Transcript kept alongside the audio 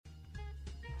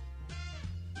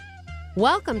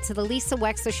Welcome to the Lisa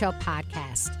Wexler Show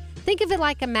podcast. Think of it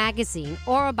like a magazine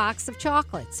or a box of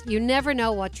chocolates. You never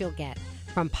know what you'll get.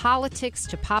 From politics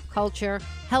to pop culture,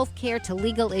 healthcare to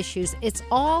legal issues, it's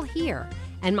all here.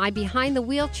 And my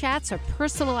behind-the-wheel chats are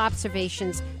personal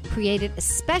observations created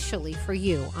especially for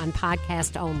you on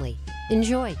podcast only.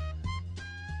 Enjoy.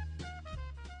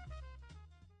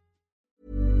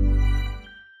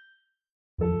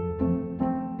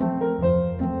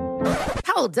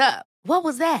 Hold up. What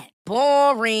was that?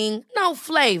 Boring. No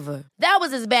flavor. That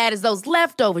was as bad as those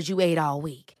leftovers you ate all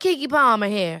week. Keke Palmer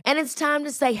here. And it's time to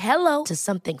say hello to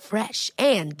something fresh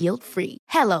and guilt-free.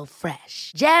 Hello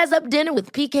Fresh. Jazz up dinner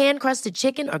with pecan-crusted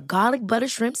chicken or garlic butter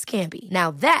shrimp scampi. Now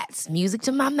that's music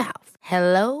to my mouth.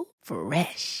 Hello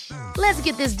Fresh. Let's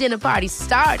get this dinner party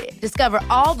started. Discover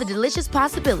all the delicious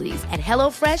possibilities at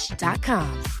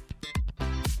hellofresh.com.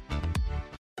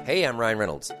 Hey, I'm Ryan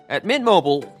Reynolds. At Mint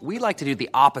Mobile, we like to do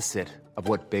the opposite of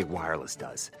what Big Wireless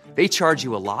does. They charge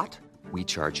you a lot, we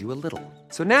charge you a little.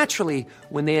 So naturally,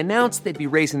 when they announced they'd be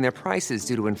raising their prices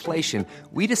due to inflation,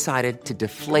 we decided to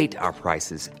deflate our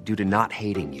prices due to not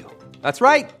hating you. That's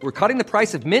right. We're cutting the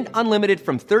price of Mint Unlimited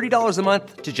from $30 a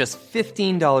month to just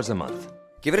 $15 a month.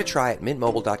 Give it a try at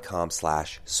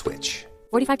mintmobile.com/switch.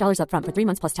 $45 up front for 3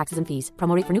 months plus taxes and fees.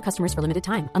 Promo rate for new customers for limited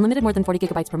time. Unlimited more than 40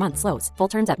 gigabytes per month. Slows full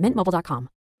terms at mintmobile.com.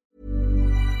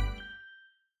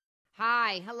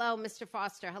 Hi. Hello, Mr.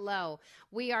 Foster. Hello.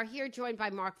 We are here joined by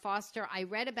Mark Foster. I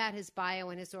read about his bio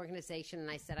and his organization,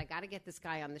 and I said, I got to get this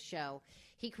guy on the show.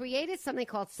 He created something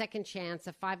called Second Chance,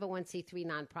 a 501c3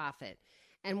 nonprofit.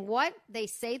 And what they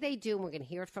say they do, and we're going to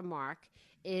hear it from Mark,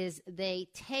 is they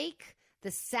take the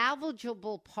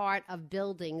salvageable part of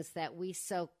buildings that we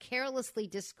so carelessly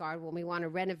discard when we want to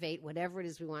renovate whatever it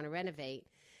is we want to renovate,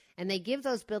 and they give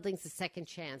those buildings a second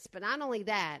chance. But not only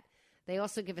that, they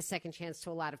also give a second chance to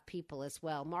a lot of people as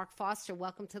well. Mark Foster,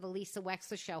 welcome to the Lisa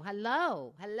Wexler Show.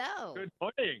 Hello. Hello. Good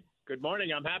morning. Good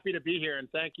morning. I'm happy to be here, and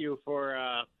thank you for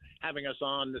having us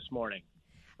on this morning.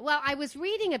 Well, I was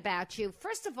reading about you.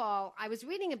 First of all, I was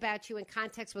reading about you in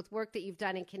context with work that you've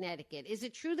done in Connecticut. Is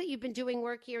it true that you've been doing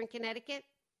work here in Connecticut?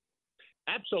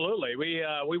 Absolutely. We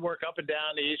work up and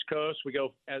down the East Coast. We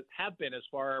have been as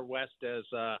far west as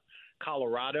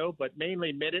Colorado, but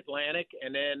mainly mid-Atlantic,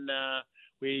 and then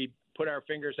we put our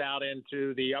fingers out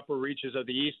into the upper reaches of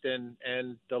the East and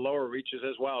the lower reaches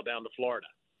as well down to Florida.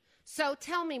 So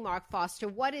tell me, Mark Foster,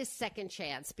 what is Second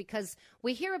Chance? Because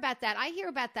we hear about that. I hear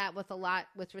about that with a lot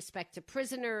with respect to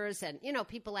prisoners and,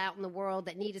 people out in the world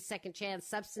that need a second chance,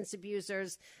 substance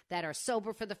abusers that are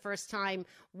sober for the first time.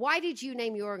 Why did you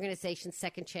name your organization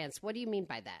Second Chance? What do you mean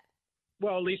by that?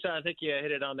 Well, Lisa, I think you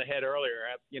hit it on the head earlier.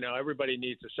 Everybody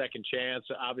needs a second chance.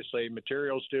 Obviously,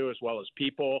 materials do as well as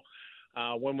people.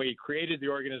 When we created the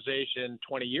organization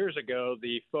 20 years ago,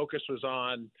 the focus was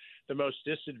on the most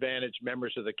disadvantaged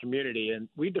members of the community, and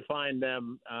we defined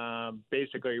them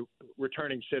basically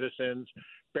returning citizens,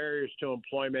 barriers to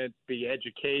employment, be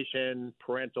education,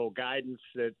 parental guidance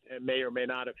that may or may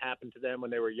not have happened to them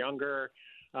when they were younger,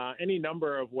 any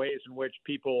number of ways in which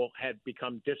people had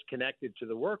become disconnected to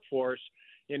the workforce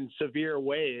in severe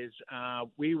ways.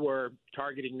 We were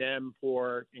targeting them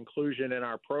for inclusion in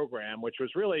our program, which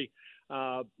was really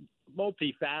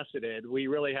multifaceted. We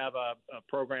really have a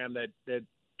program that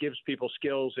gives people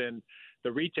skills in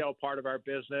the retail part of our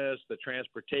business, the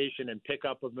transportation and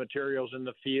pickup of materials in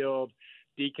the field,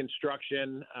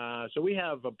 deconstruction. So we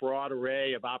have a broad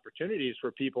array of opportunities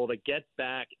for people to get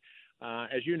back.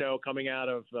 As you know, coming out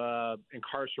of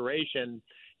incarceration,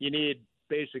 you need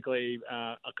basically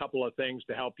a couple of things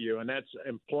to help you, and that's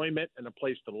employment and a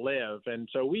place to live. And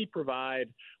so we provide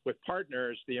with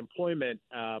partners the employment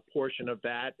portion of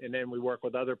that, and then we work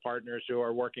with other partners who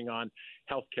are working on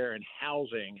healthcare and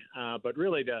housing. But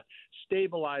really to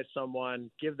stabilize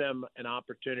someone, give them an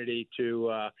opportunity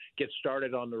to get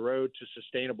started on the road to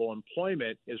sustainable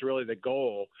employment is really the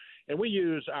goal. And we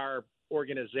use our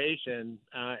organization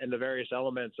and the various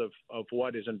elements of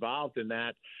what is involved in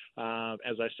that,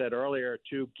 as I said earlier,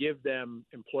 to give them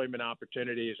employment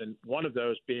opportunities, and one of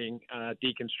those being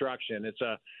deconstruction. It's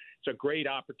a great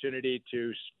opportunity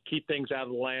to keep things out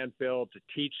of the landfill, to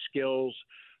teach skills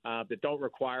that don't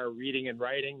require reading and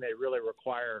writing. They really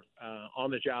require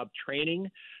on-the-job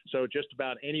training. So just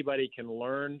about anybody can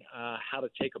learn how to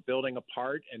take a building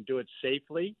apart and do it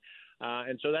safely.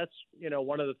 And so that's,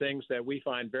 one of the things that we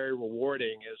find very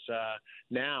rewarding is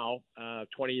now,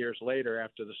 20 years later,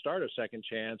 after the start of Second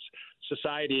Chance,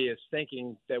 society is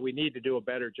thinking that we need to do a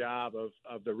better job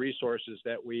of the resources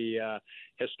that we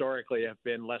historically have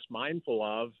been less mindful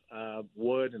of,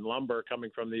 wood and lumber coming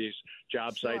from these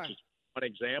job sites is one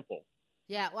example.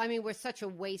 Yeah, well, I mean, we're such a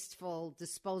wasteful,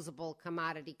 disposable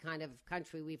commodity kind of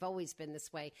country. We've always been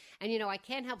this way. And, I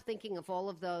can't help thinking of all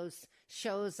of those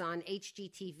shows on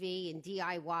HGTV and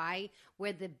DIY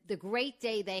where the great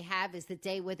day they have is the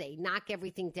day where they knock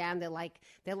everything down. They're like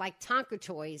Tonka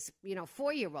toys,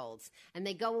 4-year-olds. And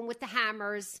they go in with the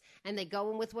hammers and they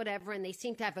go in with whatever, and they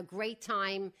seem to have a great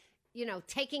time,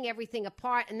 taking everything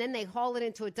apart, and then they haul it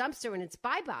into a dumpster and it's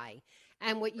bye-bye.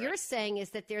 And what you're saying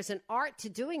is that there's an art to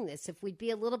doing this. If we'd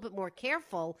be a little bit more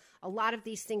careful, a lot of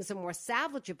these things are more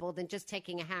salvageable than just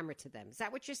taking a hammer to them. Is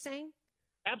that what you're saying?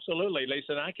 Absolutely,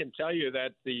 Lisa. And I can tell you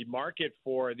that the market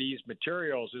for these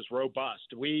materials is robust.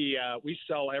 We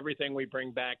sell everything we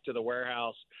bring back to the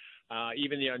warehouse.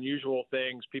 Even the unusual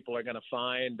things people are going to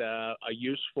find a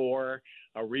use for,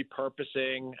 a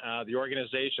repurposing. The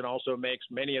organization also makes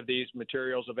many of these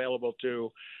materials available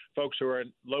to folks who are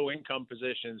in low-income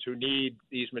positions who need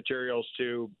these materials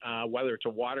to, whether it's a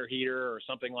water heater or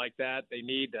something like that, they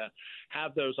need to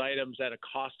have those items at a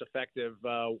cost-effective,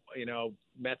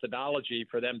 methodology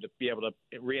for them to be able to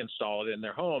reinstall it in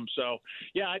their home. So,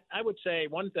 yeah, I would say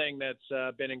one thing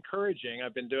that's been encouraging,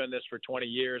 I've been doing this for 20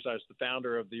 years. I was the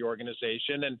founder of the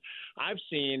organization, and I've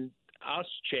seen us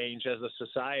change as a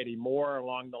society more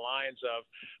along the lines of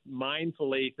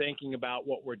mindfully thinking about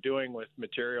what we're doing with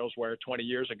materials, where 20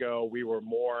 years ago we were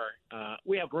more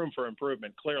we have room for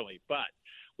improvement, clearly, but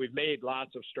we've made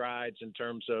lots of strides in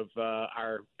terms of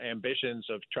our ambitions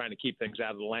of trying to keep things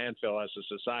out of the landfill as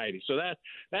a society. So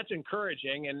that's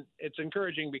encouraging, and it's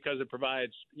encouraging because it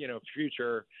provides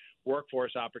future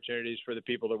workforce opportunities for the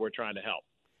people that we're trying to help.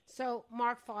 So,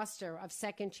 Mark Foster of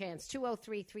Second Chance,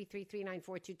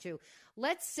 203-333-9422.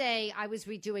 Let's say I was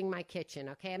redoing my kitchen,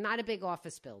 okay? I'm not a big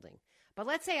office building. But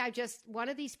let's say I just, one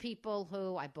of these people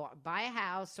who buy a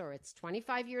house, or it's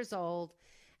 25 years old,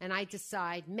 and I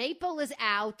decide maple is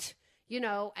out,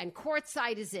 and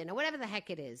quartzite is in, or whatever the heck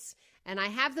it is. And I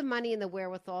have the money and the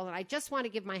wherewithal, and I just want to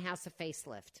give my house a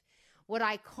facelift. Would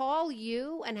I call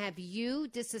you and have you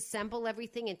disassemble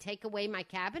everything and take away my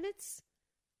cabinets?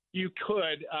 You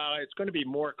could. It's going to be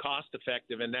more cost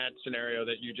effective in that scenario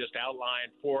that you just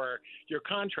outlined for your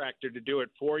contractor to do it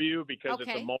for you, because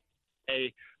it's a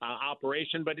multi-day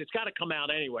operation, but it's got to come out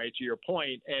anyway, to your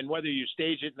point. And whether you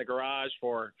stage it in the garage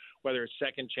for whether it's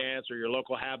Second Chance or your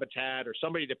local Habitat or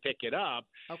somebody to pick it up,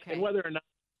 and whether or not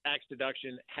tax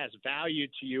deduction has value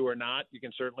to you or not. You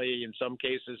can certainly, in some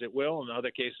cases it will, in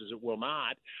other cases it will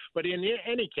not. But in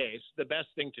any case, the best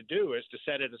thing to do is to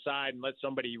set it aside and let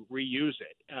somebody reuse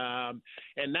it.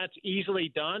 And that's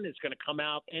easily done. It's going to come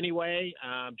out anyway.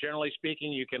 Generally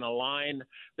speaking, you can align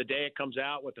the day it comes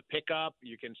out with the pickup.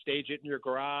 You can stage it in your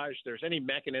garage. There's any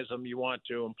mechanism you want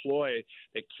to employ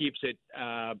that keeps it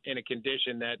in a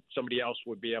condition that somebody else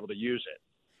would be able to use it.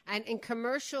 And in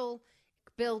commercial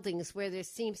buildings where there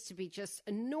seems to be just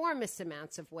enormous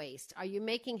amounts of waste, are you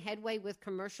making headway with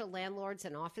commercial landlords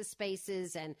and office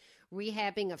spaces and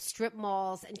rehabbing of strip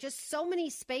malls and just so many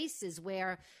spaces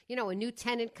where, a new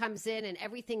tenant comes in and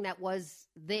everything that was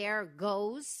there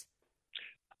goes?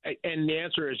 And the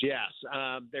answer is yes.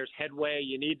 There's headway.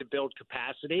 You need to build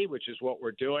capacity, which is what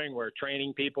we're doing. We're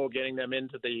training people, getting them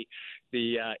into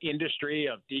the industry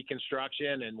of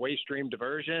deconstruction and waste stream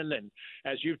diversion. And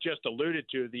as you've just alluded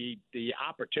to, the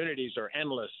opportunities are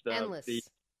endless. The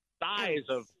size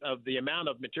of the amount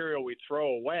of material we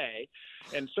throw away.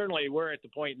 And certainly we're at the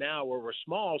point now where we're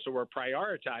small, so we're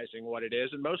prioritizing what it is.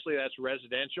 And mostly that's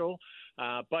residential.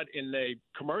 But in the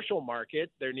commercial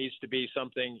market, there needs to be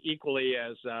something equally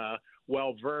as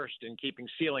well-versed in keeping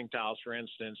ceiling tiles, for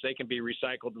instance. They can be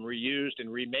recycled and reused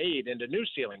and remade into new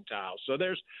ceiling tiles. So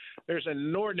there's an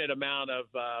inordinate amount of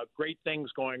great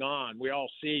things going on. We all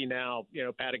see now,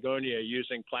 Patagonia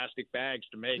using plastic bags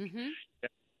to make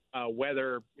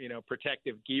weather,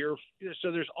 protective gear.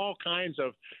 So there's all kinds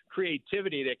of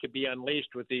creativity that could be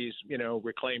unleashed with these,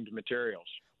 reclaimed materials.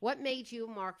 What made you,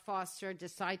 Mark Foster,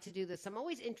 decide to do this? I'm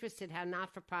always interested how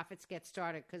not-for-profits get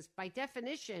started, because by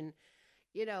definition,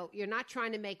 you're not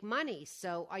trying to make money.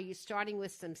 So are you starting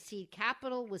with some seed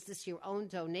capital? Was this your own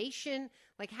donation?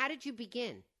 Like, how did you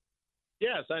begin?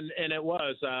 Yes, and it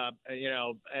was,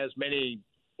 as many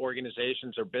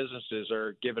organizations or businesses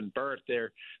are given birth,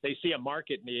 they see a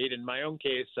market need. In my own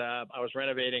case, I was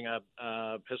renovating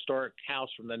a historic house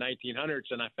from the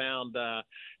 1900s, and I found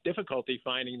difficulty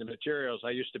finding the materials. I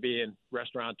used to be in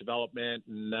restaurant development,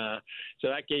 and so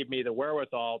that gave me the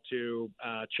wherewithal to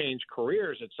change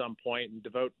careers at some point and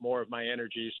devote more of my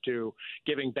energies to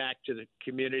giving back to the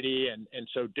community, and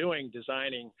so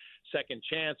designing Second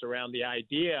Chance around the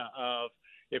idea of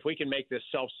if we can make this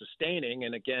self-sustaining,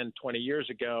 and again, 20 years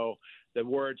ago, the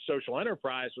word social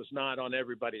enterprise was not on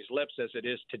everybody's lips as it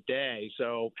is today.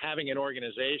 So having an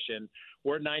organization,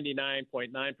 we're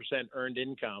 99.9% earned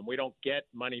income. We don't get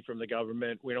money from the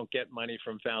government. We don't get money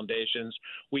from foundations.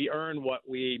 We earn what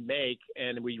we make,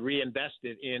 and we reinvest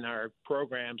it in our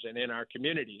programs and in our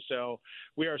community. So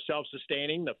we are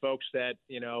self-sustaining. The folks that,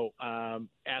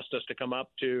 asked us to come up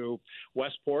to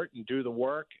Westport and do the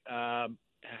work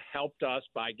helped us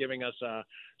by giving us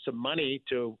some money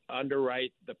to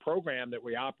underwrite the program that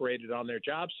we operated on their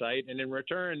job site. And in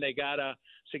return, they got a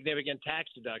significant tax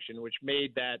deduction, which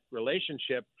made that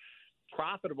relationship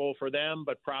profitable for them,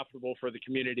 but profitable for the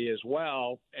community as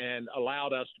well, and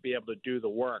allowed us to be able to do the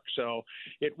work. So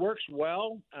it works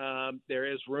well. There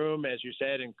is room, as you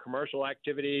said, in commercial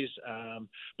activities.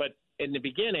 But in the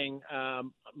beginning,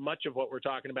 much of what we're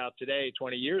talking about today,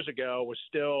 20 years ago, was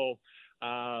still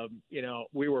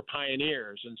we were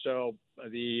pioneers. And so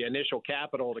the initial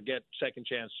capital to get Second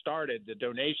Chance started, the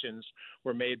donations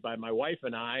were made by my wife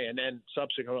and I. And then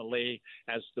subsequently,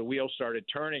 as the wheels started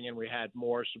turning and we had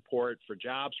more support for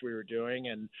jobs we were doing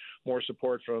and more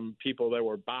support from people that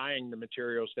were buying the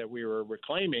materials that we were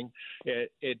reclaiming,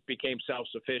 it became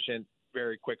self-sufficient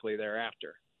very quickly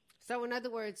thereafter. So in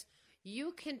other words,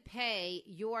 you can pay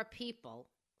your people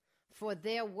for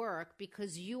their work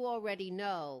because you already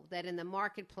know that in the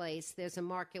marketplace, there's a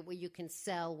market where you can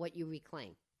sell what you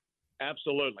reclaim.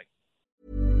 Absolutely.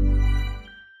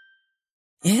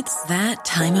 It's that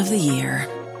time of the year.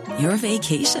 Your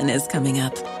vacation is coming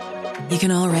up. You can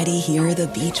already hear the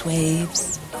beach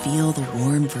waves, feel the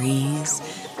warm breeze,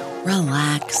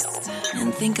 relax,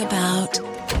 and think about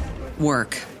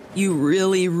work. You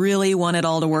really, really want it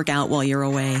all to work out while you're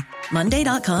away.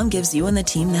 Monday.com gives you and the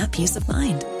team that peace of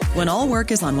mind. When all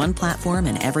work is on one platform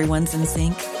and everyone's in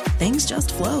sync, things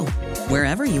just flow.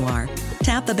 Wherever you are,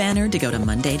 tap the banner to go to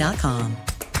Monday.com.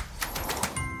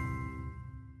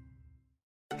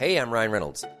 Hey, I'm Ryan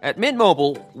Reynolds. At Mint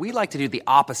Mobile, we like to do the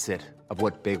opposite of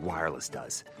what Big Wireless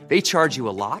does. They charge you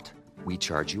a lot, we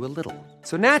charge you a little.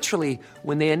 So naturally,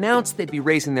 when they announced they'd be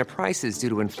raising their prices due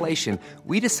to inflation,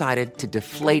 we decided to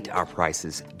deflate our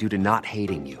prices due to not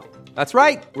hating you. That's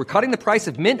right. We're cutting the price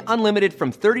of Mint Unlimited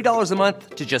from $30 a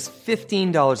month to just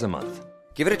 $15 a month.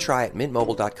 Give it a try at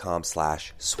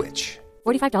mintmobile.com/switch.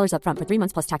 $45 up front for 3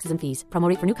 months plus taxes and fees. Promo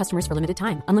rate for new customers for limited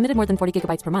time. Unlimited more than 40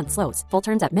 gigabytes per month. Slows full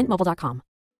terms at mintmobile.com.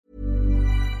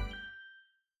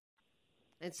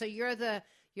 And so you're the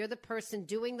person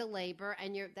doing the labor,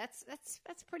 and that's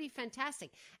pretty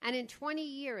fantastic. And in 20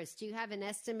 years, do you have an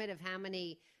estimate of how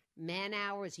many man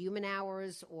hours, human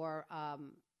hours, or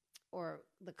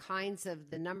the kinds of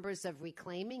the numbers of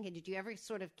reclaiming? Did you ever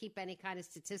sort of keep any kind of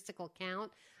statistical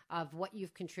count of what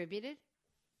you've contributed?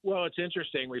 Well, it's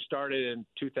interesting. We started in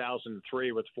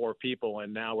 2003 with 4 people,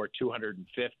 and now we're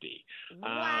 250.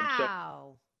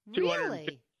 Wow.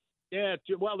 Really? Yeah,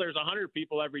 well, there's 100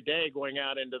 people every day going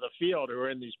out into the field who are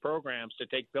in these programs to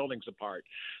take buildings apart.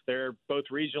 They're both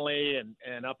regionally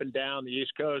and up and down the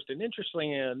East Coast. And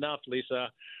interestingly enough,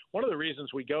 Lisa, one of the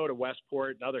reasons we go to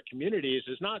Westport and other communities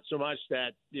is not so much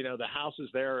that, the houses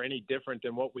there are any different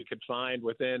than what we could find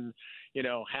within,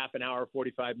 half an hour,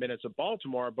 45 minutes of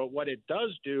Baltimore. But what it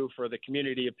does do for the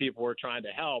community of people we're trying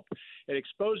to help, it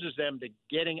exposes them to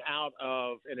getting out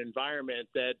of an environment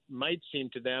that might seem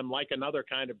to them like another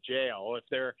kind of jail. If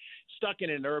they're stuck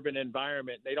in an urban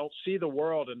environment, they don't see the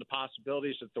world and the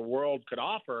possibilities that the world could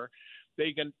offer.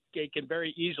 They can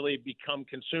very easily become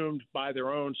consumed by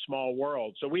their own small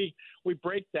world. So we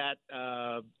break that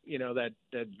that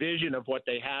vision of what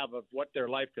they have, of what their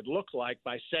life could look like,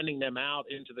 by sending them out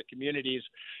into the communities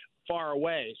far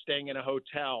away, staying in a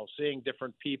hotel, seeing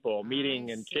different people, meeting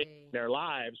and changing their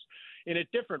lives in a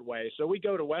different way. So we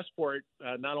go to Westport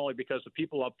not only because the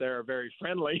people up there are very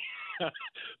friendly,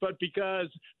 but because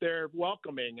they're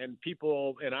welcoming, and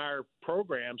people in our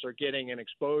programs are getting an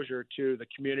exposure to the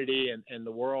community and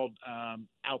the world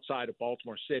outside of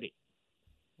Baltimore City.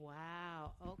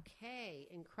 Wow. Okay.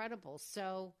 Incredible.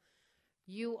 So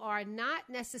you are not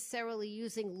necessarily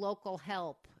using local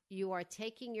help. You are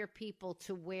taking your people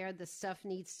to where the stuff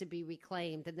needs to be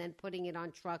reclaimed and then putting it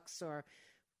on trucks or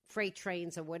freight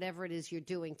trains or whatever it is you're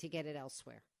doing to get it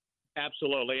elsewhere.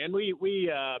 Absolutely. And we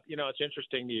it's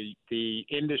interesting. The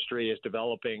industry is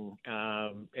developing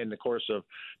in the course of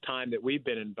time that we've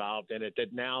been involved in it,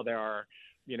 that now there are,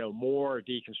 more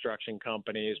deconstruction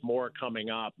companies, more coming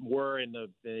up. We're in the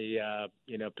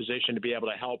position to be able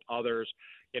to help others,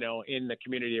 in the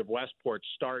community of Westport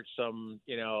start some,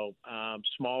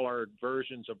 smaller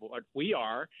versions of what we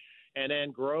are. and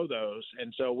then grow those.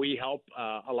 And so we help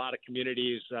a lot of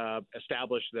communities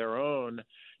establish their own,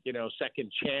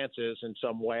 second chances in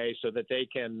some way so that they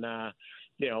can,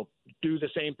 do the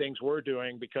same things we're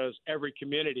doing, because every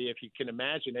community, if you can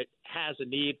imagine it, has a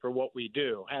need for what we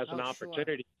do, has an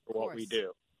opportunity for what we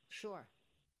do. Sure.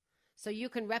 So you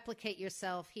can replicate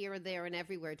yourself here, there, and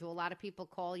everywhere. Do a lot of people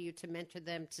call you to mentor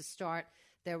them to start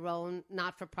their own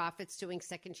not-for-profits doing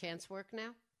second chance work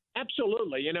now?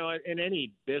 Absolutely. In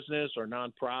any business or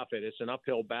nonprofit, it's an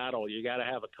uphill battle. You got to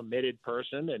have a committed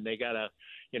person, and they got to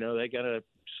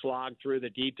slog through the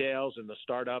details and the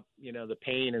startup, the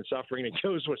pain and suffering that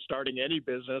goes with starting any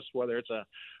business, whether it's a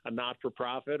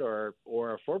not-for-profit or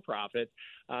a for-profit.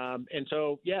 And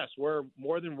so, yes, we're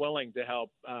more than willing to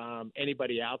help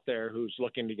anybody out there who's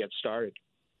looking to get started.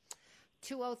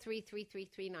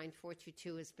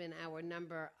 203-333-9422 has been our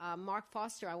number. Mark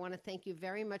Foster, I want to thank you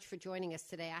very much for joining us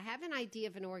today. I have an idea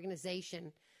of an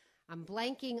organization. I'm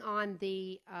blanking on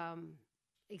the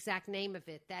exact name of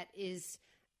it, that is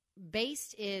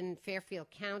based in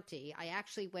Fairfield County. I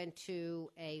actually went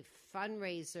to a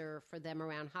fundraiser for them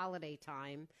around holiday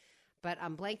time, but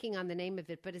I'm blanking on the name of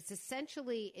it. But it's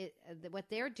essentially what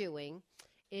they're doing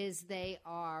is they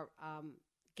are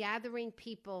gathering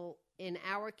people in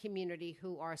our community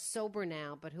who are sober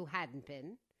now, but who hadn't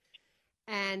been.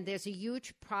 And there's a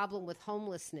huge problem with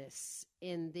homelessness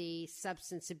in the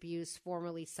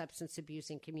formerly substance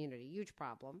abusing community, huge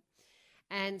problem.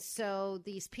 And so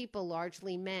these people,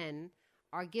 largely men,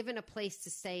 are given a place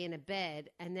to stay in a bed,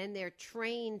 and then they're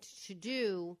trained to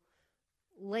do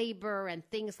labor and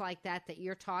things like that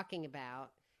you're talking about.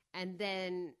 And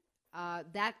then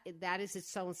that is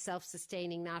its own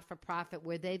self-sustaining not-for-profit,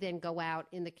 where they then go out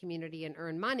in the community and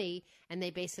earn money, and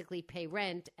they basically pay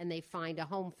rent, and they find a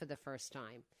home for the first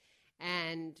time.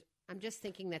 And I'm just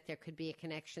thinking that there could be a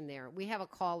connection there. We have a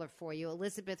caller for you,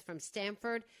 Elizabeth from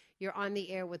Stamford. You're on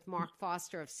the air with Mark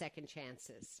Foster of Second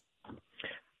Chances.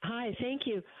 Hi, thank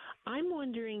you. I'm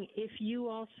wondering if you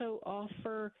also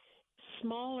offer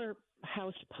smaller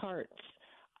house parts.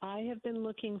 I have been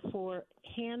looking for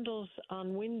handles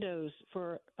on windows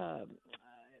for a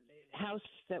house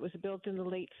that was built in the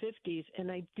late 50s,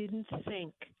 and I didn't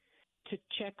think to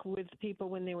check with people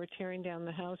when they were tearing down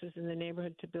the houses in the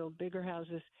neighborhood to build bigger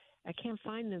houses. I can't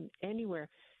find them anywhere.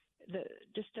 The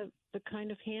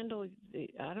kind of handle, they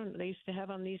used to have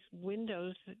on these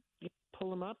windows, you pull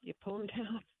them up, you pull them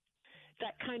down,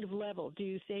 that kind of level. Do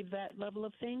you save that level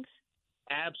of things?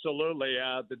 Absolutely.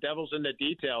 The devil's in the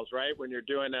details, right? When you're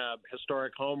doing a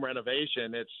historic home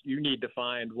renovation, you need to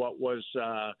find what was,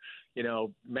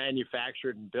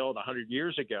 manufactured and built 100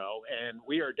 years ago. And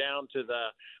we are down to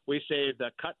we save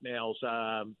the cut nails,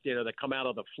 that come out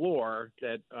of the floor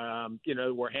that,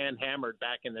 were hand hammered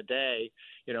back in the day,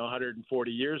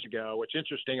 140 years ago. What's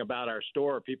interesting about our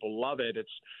store, people love it.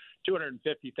 It's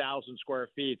 250,000 square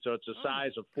feet. So it's the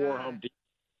size of 4 Home Depots.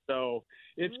 So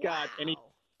it's got any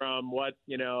from what,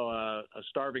 a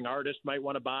starving artist might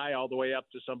want to buy all the way up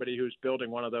to somebody who's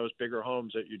building one of those bigger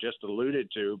homes that you just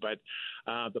alluded to. But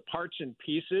the parts and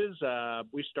pieces,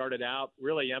 we started out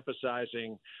really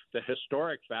emphasizing the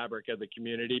historic fabric of the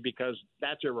community because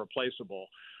that's irreplaceable.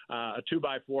 A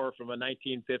 2x4 from a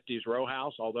 1950s row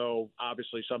house, although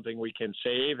obviously something we can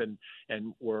save and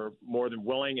we're more than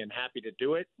willing and happy to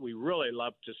do it. We really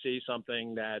love to see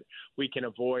something that we can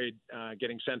avoid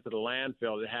getting sent to the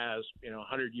landfill that has,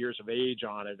 100 years of age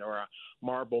on it, or a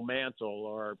marble mantle,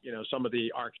 or, some of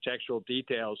the architectural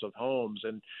details of homes.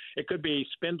 And it could be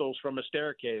spindles from a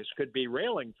staircase, could be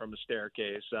railing from a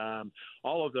staircase,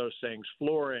 all of those things,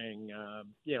 flooring,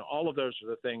 all of those are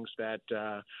the things that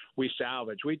we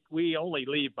salvage. We only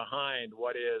leave behind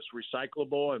what is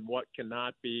recyclable and what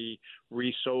cannot be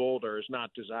resold or is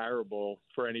not desirable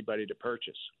for anybody to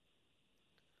purchase.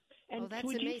 And that's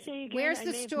amazing. Where's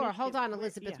the store? Hold on,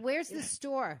 Elizabeth. Where's the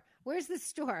store? Where's the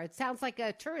store? It sounds like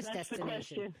a tourist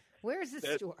destination. Where's the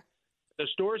store? The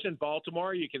store's in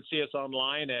Baltimore. You can see us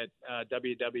online at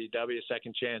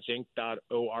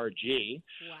www.secondchanceinc.org.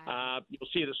 Wow. You'll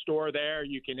see the store there.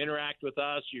 You can interact with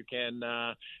us. You can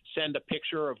send a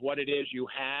picture of what it is you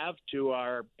have to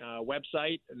our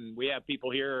website. And we have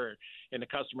people here in the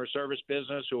customer service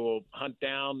business who will hunt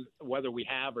down whether we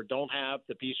have or don't have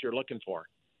the piece you're looking for.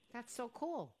 That's so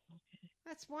cool.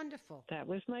 That's wonderful. That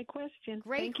was my question.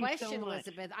 Great Thank question, you so much.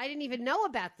 Elizabeth. I didn't even know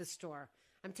about the store.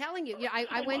 I'm telling you. Yeah,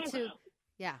 I went to.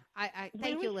 Yeah, I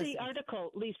thank you, Elizabeth. The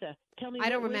article, Lisa? Tell me. I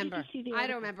don't remember. Where did you see the I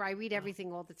article? don't remember. I read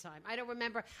everything all the time. I don't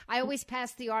remember. I always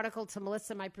pass the article to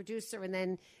Melissa, my producer, and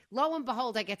then lo and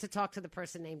behold, I get to talk to the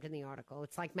person named in the article.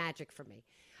 It's like magic for me.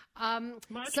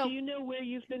 Mark, do you know where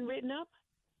you've been written up?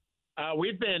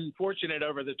 We've been fortunate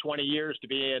over the 20 years to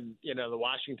be in, the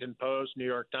Washington Post, New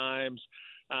York Times.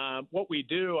 What we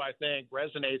do, I think,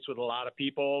 resonates with a lot of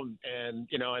people, and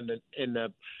in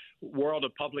the world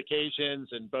of publications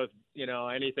and both,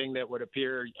 anything that would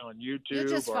appear on YouTube. You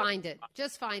just find it.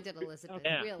 Just find it, Elizabeth.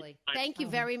 Yeah. Really. Thank you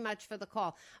very much for the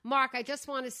call. Mark, I just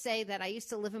want to say that I used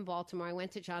to live in Baltimore. I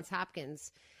went to Johns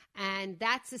Hopkins, and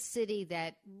that's a city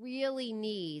that really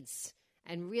needs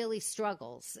and really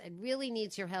struggles. It really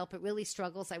needs your help. It really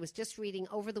struggles. I was just reading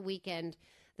over the weekend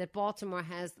that Baltimore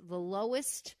has the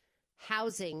lowest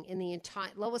housing in the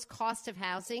lowest cost of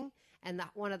housing and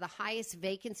one of the highest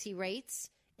vacancy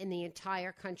rates in the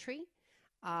entire country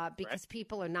because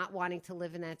people are not wanting to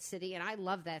live in that city. And I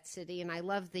love that city, and I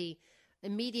love the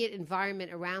immediate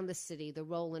environment around the city, the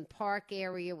Roland Park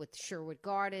area with Sherwood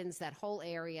Gardens, that whole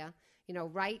area,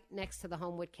 right next to the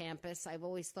Homewood campus. I've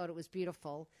always thought it was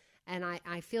beautiful. And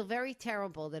I feel very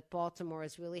terrible that Baltimore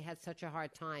has really had such a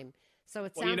hard time. So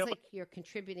it sounds like you're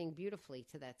contributing beautifully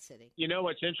to that city.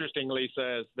 What's interesting,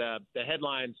 Lisa, is the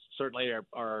headlines certainly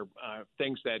are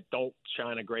things that don't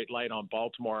shine a great light on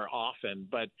Baltimore often.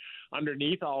 But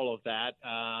underneath all of that,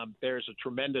 there's a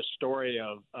tremendous story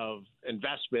of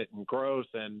investment and growth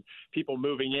and people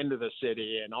moving into the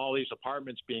city and all these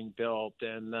apartments being built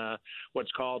and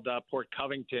what's called Port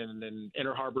Covington and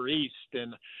Inner Harbor East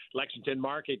and Lexington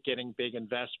Market getting big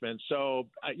investments. So,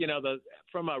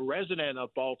 from a resident of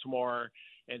Baltimore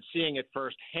and seeing it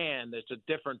firsthand, it's a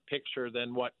different picture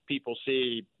than what people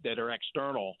see that are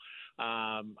external.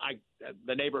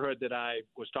 The neighborhood that I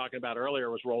was talking about earlier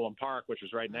was Roland Park, which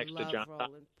was right next to John,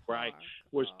 where I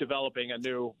was developing a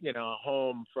new,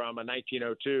 home from a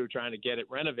 1902, trying to get it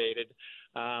renovated.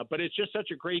 But it's just such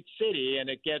a great city, and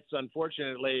it gets,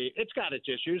 unfortunately, it's got its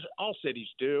issues. All cities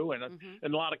do, and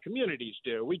a lot of communities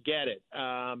do. We get it.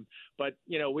 But,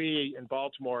 we in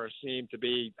Baltimore seem to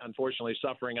be, unfortunately,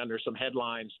 suffering under some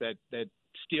headlines that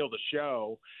steal the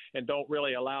show and don't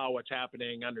really allow what's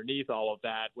happening underneath all of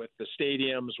that with the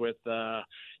stadiums, with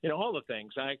all the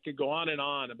things. I could go on and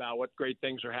on about what great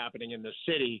things are happening in the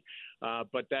city,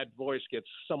 but that voice gets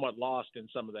somewhat lost in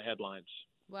some of the headlines.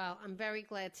 Well, I'm very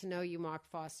glad to know you, Mark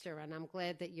Foster, and I'm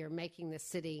glad that you're making the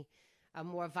city a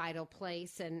more vital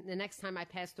place. And the next time I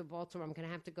pass through Baltimore, I'm going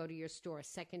to have to go to your store,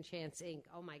 Second Chance Inc.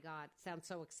 Oh, my God. Sounds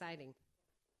so exciting.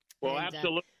 Well,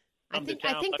 absolutely. I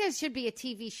think there should be a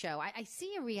TV show. I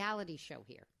see a reality show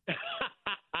here.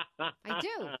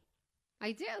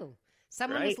 I do.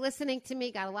 Someone who's listening to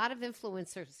me, got a lot of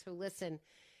influencers who listen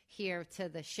here to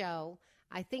the show.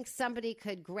 I think somebody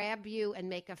could grab you and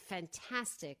make a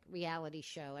fantastic reality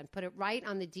show and put it right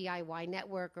on the DIY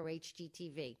network or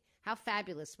HGTV. How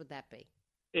fabulous would that be?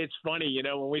 It's funny,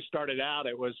 when we started out,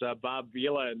 it was Bob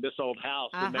Vila and This Old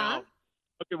House. And now,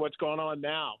 look at what's going on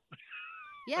now.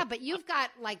 Yeah, but you've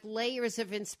got like layers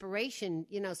of inspiration,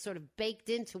 sort of baked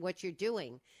into what you're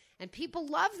doing. And people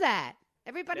love that.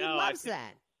 Everybody loves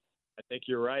that. I think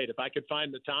you're right. If I could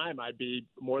find the time, I'd be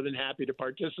more than happy to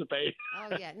participate.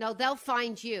 Oh, yeah. No, they'll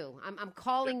find you. I'm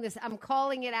calling this. I'm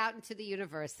calling it out into the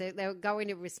universe. They're going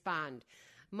to respond.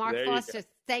 Mark Foster,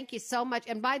 thank you so much.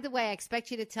 And by the way, I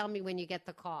expect you to tell me when you get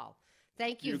the call.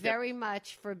 Thank you very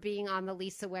much for being on the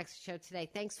Lisa Wexler Show today.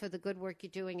 Thanks for the good work you're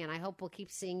doing, and I hope we'll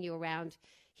keep seeing you around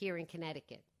here in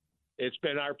Connecticut. It's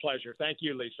been our pleasure. Thank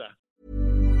you, Lisa.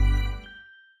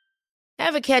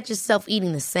 Ever catch yourself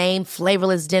eating the same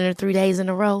flavorless dinner 3 days in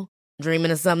a row?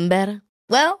 Dreaming of something better?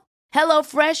 Well,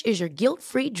 HelloFresh is your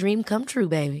guilt-free dream come true,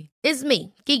 baby. It's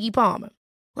me, Keke Palmer.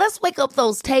 Let's wake up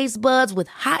those taste buds with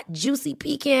hot, juicy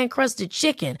pecan-crusted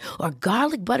chicken or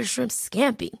garlic butter shrimp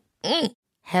scampi.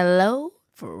 Hello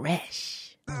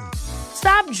Fresh.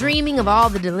 Stop dreaming of all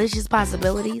the delicious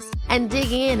possibilities and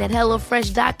dig in at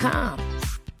HelloFresh.com.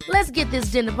 Let's get this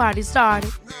dinner party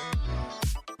started.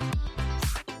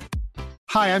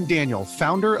 Hi, I'm Daniel,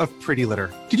 founder of Pretty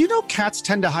Litter. Did you know cats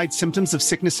tend to hide symptoms of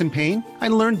sickness and pain? I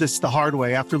learned this the hard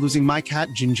way after losing my cat,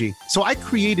 Gingy. So I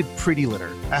created Pretty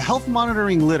Litter, a health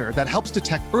monitoring litter that helps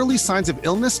detect early signs of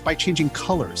illness by changing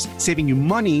colors, saving you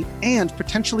money and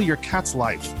potentially your cat's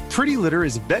life. Pretty Litter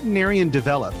is veterinarian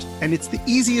developed, and it's the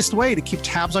easiest way to keep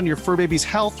tabs on your fur baby's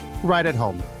health right at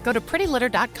home. Go to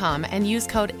prettylitter.com and use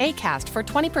code ACAST for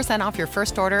 20% off your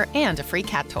first order and a free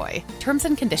cat toy. Terms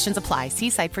and conditions apply. See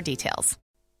site for details.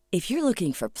 If you're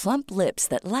looking for plump lips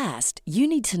that last, you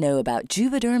need to know about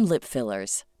Juvederm lip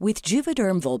fillers. With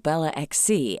Juvederm Volbella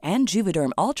XC and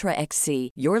Juvederm Ultra XC,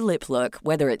 your lip look,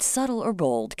 whether it's subtle or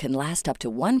bold, can last up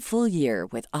to 1 full year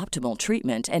with optimal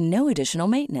treatment and no additional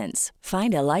maintenance.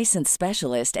 Find a licensed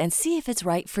specialist and see if it's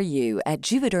right for you at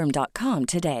Juvederm.com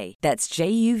today. That's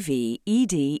JUVEDERM.com.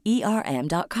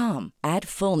 Add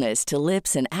fullness to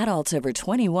lips in adults over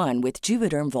 21 with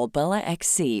Juvederm Volbella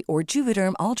XC or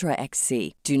Juvederm Ultra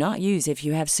XC. Do not use if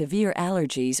you have severe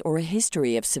allergies or a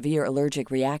history of severe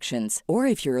allergic reactions, or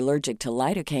if you're allergic to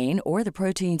lidocaine or the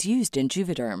proteins used in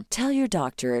Juvederm. Tell your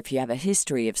doctor if you have a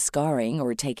history of scarring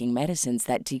or taking medicines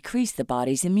that decrease the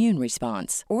body's immune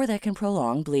response or that can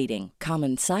prolong bleeding.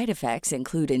 Common side effects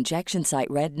include injection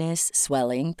site redness,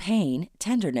 swelling, pain,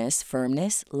 tenderness,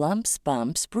 firmness, lumps,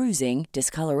 bumps, bruising,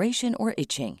 discoloration, or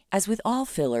itching. As with all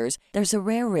fillers, there's a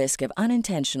rare risk of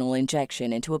unintentional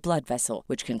injection into a blood vessel,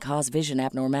 which can cause vision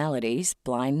abnormalities,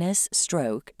 blindness,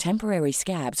 stroke, temporary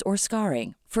scabs, or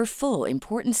scarring. For full,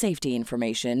 important safety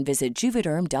information, visit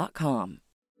Juvederm.com.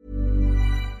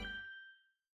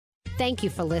 Thank you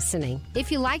for listening.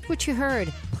 If you liked what you heard,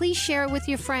 please share it with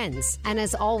your friends. And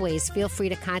as always, feel free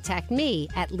to contact me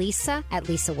at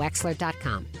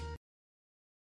lisa@lisawexler.com.